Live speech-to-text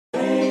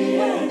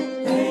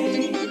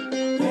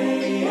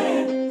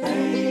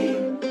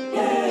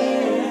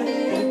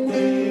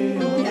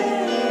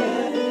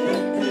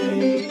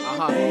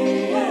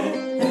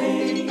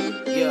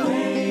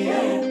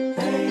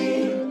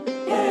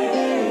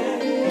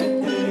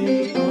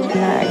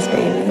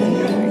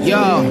baby.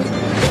 Yo,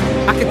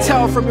 I can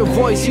tell from your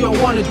voice you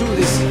don't wanna do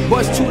this,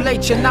 but it's too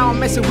late, you're now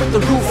messing with the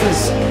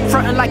roofers.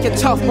 Frontin' like you're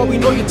tough, but we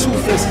know you're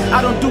toothless.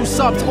 I don't do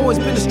subs, always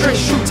been a straight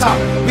shooter.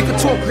 We could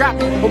talk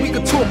rap, or we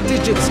could talk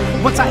digits.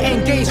 Once I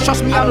engage,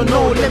 trust me, I don't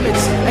know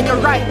limits. And you're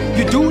right,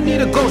 you do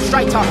need a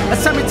ghostwriter. A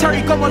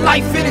cemetery got more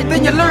life in it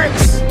than your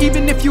lyrics.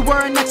 Even if you were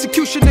an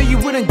executioner, you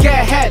wouldn't get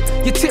ahead.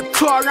 You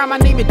tiptoe around my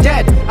name, you're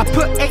dead. I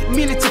put 8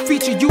 million to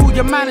feature you,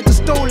 your manager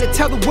stole it.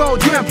 Tell the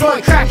world you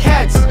employ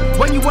crackheads.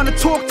 When you wanna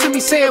talk to me,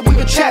 say it with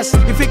your chest.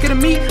 You're thinking of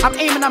me, I'm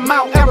aiming at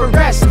Mount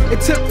Everest.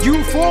 It took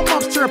you 4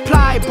 months to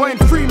reply, but in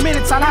 3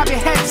 minutes I'll have your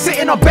head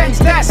sitting on Ben's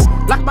desk.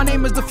 Like my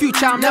name is the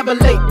future, I'm never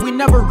late. We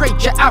never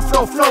rate your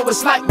afro flow,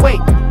 it's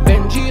lightweight.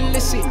 Benji,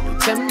 listen,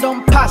 Tim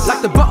don't pass.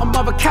 Like the bottom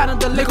of a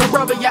calendar, little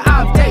brother, you're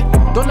out of date.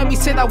 Don't let me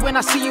say that when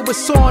I see you with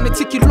song. It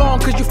took you long,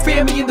 cause you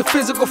fear me in the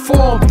physical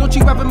form. Don't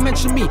you ever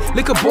mention me,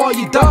 liquor boy,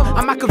 you dumb.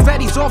 I'm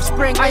Machiavelli's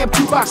offspring, I am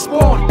Tupac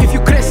spawn. If you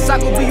Chris, I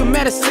go be your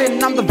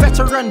medicine. I'm the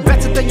veteran,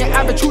 better than your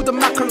average through the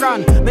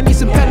macaron. They need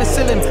some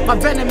penicillin, my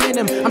venom in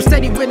him. I'm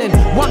steady winning,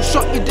 one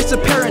shot you're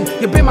disappearing.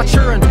 You've been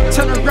maturing,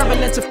 turning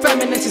rebel into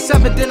feminine. It's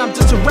evident I'm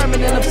just a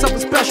remnant of something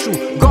special.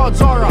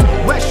 God's aura,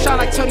 west shine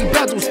like 30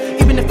 bezels.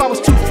 Even if I was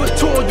 2 foot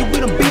tall, you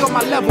wouldn't be on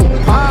my level,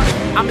 huh?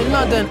 I'm in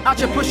London, out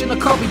here pushing a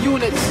couple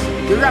units.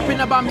 You're rapping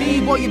about me,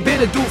 boy, you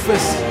been a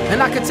doofus.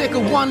 And I can take it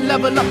 1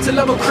 level up to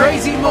level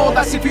crazy mode.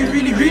 That's if you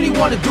really, really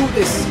wanna do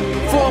this.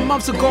 4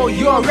 months ago,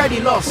 you already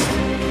lost.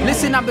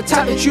 Listen, I'm the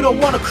type that you don't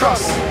wanna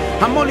cross.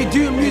 I'm only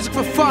doing music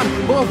for fun,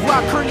 but of what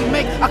I currently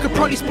make, I could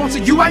probably sponsor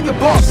you and your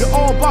boss. You're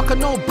all bark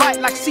and no bite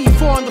like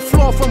C4 on the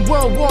floor from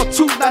World War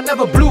II that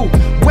never blew.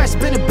 West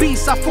been a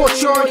beast, I thought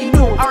you already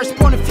knew. I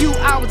respond in few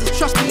hours, and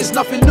trust me, it's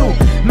nothing new.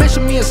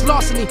 Mention me as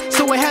larceny,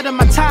 so ahead of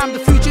my time, the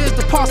future is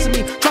the past of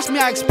me. Trust me,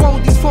 I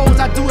expose these foes,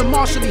 I do it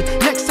martially.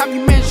 Next time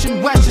you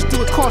mention West, just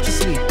do it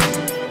cautiously.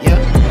 Yeah.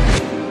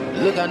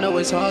 Look, I know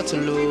it's hard to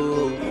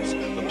lose,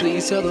 but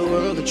please tell the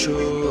world the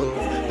truth.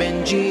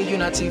 Benji, you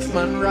not thief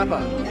man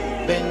rapper.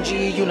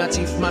 Benji, you not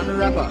thief man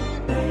rapper.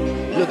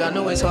 Look, I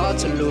know it's hard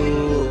to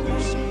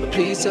lose, but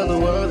please tell the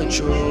world the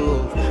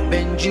truth.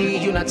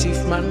 Benji, you not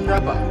thief man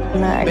rapper.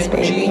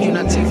 Benji, you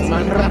not thief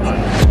man rapper.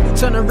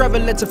 Turn a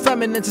rebel into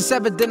feminine, it's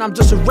evident I'm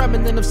just a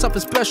remnant of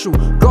something special.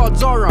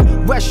 God's aura,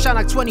 west shine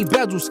like 20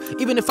 bezels.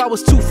 Even if I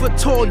was 2 foot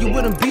tall, you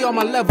wouldn't be on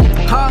my level,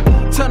 huh?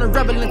 Turn a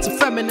rebel into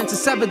feminine,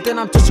 it's evident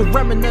I'm just a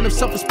remnant of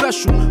something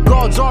special.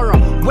 God's aura,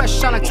 west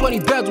shine like 20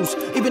 bezels.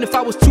 Even if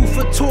I was 2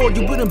 foot tall,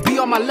 you wouldn't be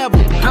on my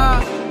level,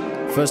 huh?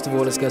 First of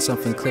all, let's get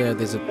something clear.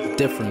 There's a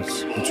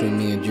difference between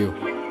me and you.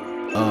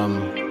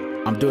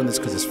 I'm doing this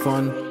because it's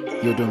fun.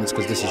 You're doing this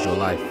because this is your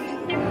life.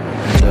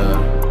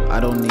 And I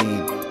don't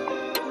need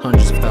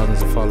hundreds of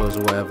thousands of followers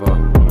or whatever.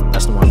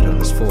 That's not what I'm doing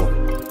this for.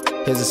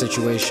 Here's the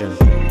situation.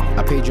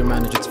 I paid your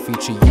manager to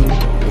feature you.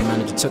 Your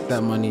manager took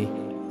that money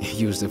and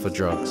used it for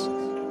drugs.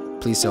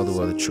 Please tell the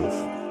world the truth.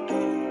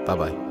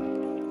 Bye-bye.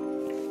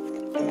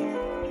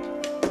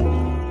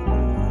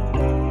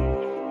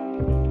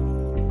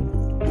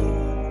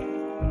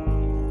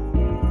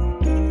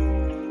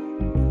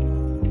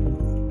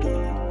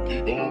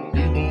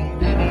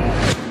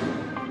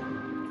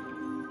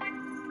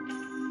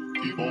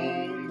 Keep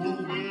on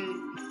moving.